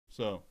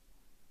So,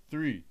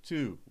 3,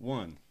 2,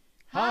 1.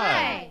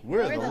 Hi,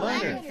 we're the Leonard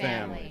Leonard family.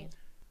 family.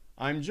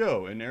 I'm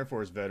Joe, an Air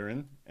Force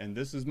veteran, and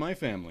this is my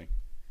family.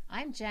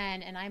 I'm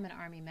Jen, and I'm an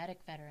Army medic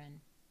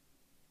veteran.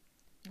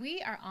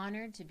 We are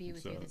honored to be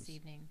with you this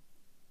evening.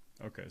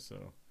 Okay,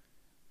 so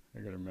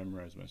I gotta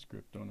memorize my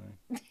script, don't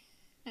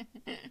I?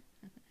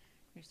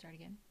 You start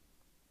again?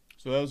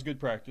 So that was good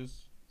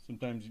practice.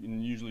 Sometimes,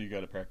 and usually you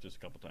gotta practice a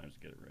couple times to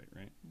get it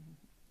right? Mm-hmm.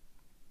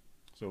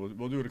 So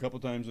we'll do it a couple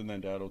times, and then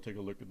Dad will take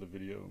a look at the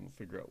video, and we'll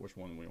figure out which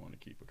one we want to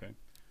keep, okay?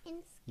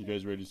 You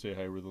guys ready to say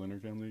hi, we're the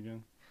Leonard family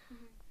again?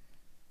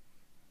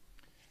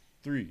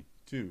 3,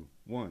 2,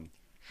 1.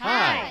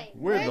 Hi,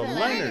 we're the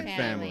Leonard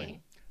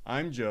family.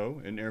 I'm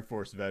Joe, an Air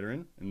Force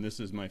veteran, and this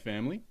is my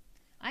family.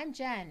 I'm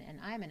Jen, and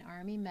I'm an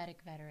Army medic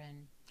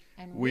veteran.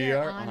 And We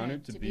are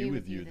honored to be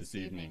with you this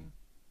evening.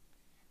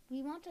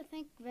 We want to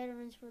thank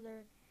veterans for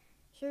their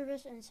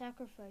service and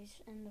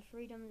sacrifice and the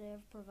freedom they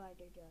have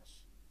provided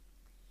us.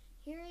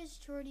 Here is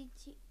Shorty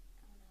T.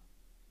 Oh no,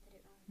 I did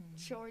it wrong.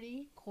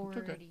 Shorty.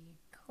 Cordy.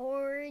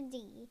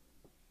 Cordy.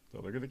 So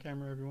look at the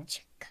camera, everyone.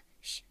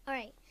 All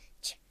right.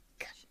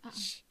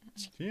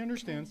 He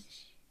understands.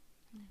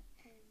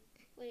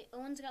 Wait,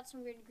 Owen's got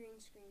some weird green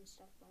screen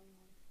stuff going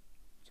on.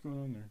 What's going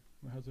on there?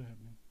 How's that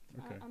happening?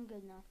 Okay. I'm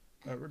good now.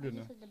 All right, we're good I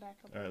now. just had to back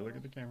up a All right, look little.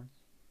 at the camera.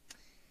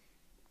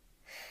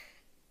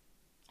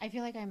 I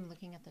feel like I'm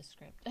looking at the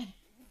script. I'm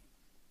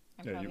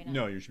Yeah, probably not.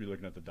 no, you should be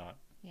looking at the dot.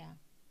 Yeah.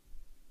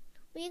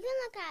 Well, you can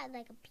look at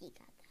like a peek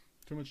at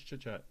that. Too much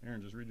chit chat.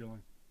 Aaron, just read your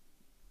line.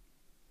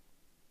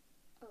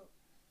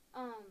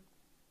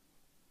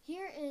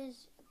 Here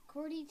is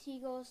Cordy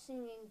Teagle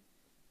singing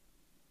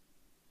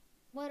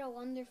 "What a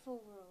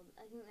Wonderful World."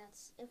 I think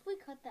that's, if we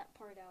cut that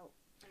part out.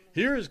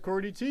 Here is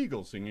Cordy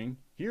Teagle singing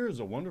 "Here is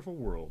a Wonderful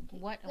World."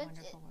 What a Let's-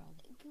 wonderful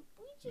world. Can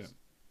we just?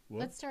 What?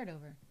 Let's start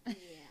over. Yeah.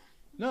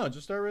 No,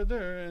 just start right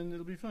there, and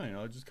it'll be fine.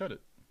 I'll just cut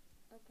it.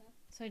 Okay.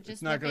 So just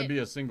It's not look going at- to be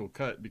a single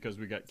cut because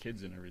we got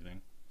kids and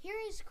everything. Here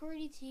is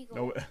Cordy Teagle.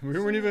 No, we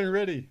weren't even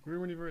ready. We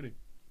weren't even ready.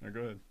 Now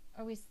go ahead.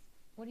 Are we?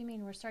 What do you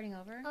mean? We're starting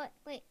over? Oh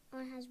wait,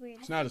 one has weird.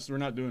 It's not. We're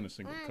not doing a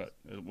single cut.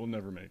 We'll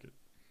never make it.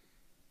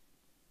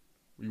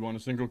 You want a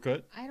single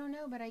cut? I don't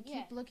know, but I keep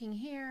Yeah. looking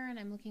here and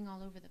I'm looking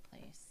all over the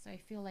place. So I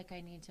feel like I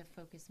need to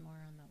focus more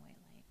on the white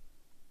light.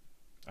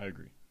 I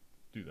agree.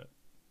 Do that.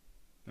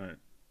 All right.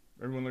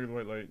 Everyone look at the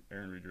white light.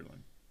 Aaron, read your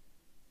line.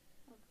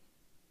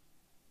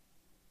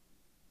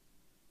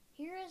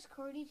 Here is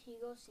Cordy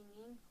Teagle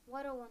singing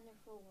 "What a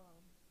Wonderful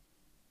World."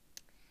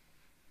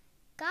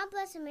 God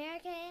bless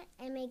America,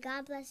 and may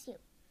God bless you.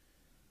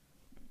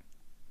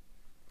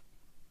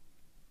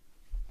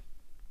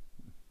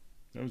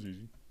 That was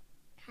easy.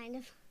 Kind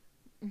of.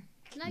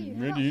 Now you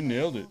Randy, you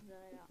nailed it.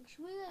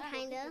 Should we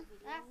Kinda. video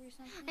or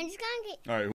something? I'm just gonna get All right.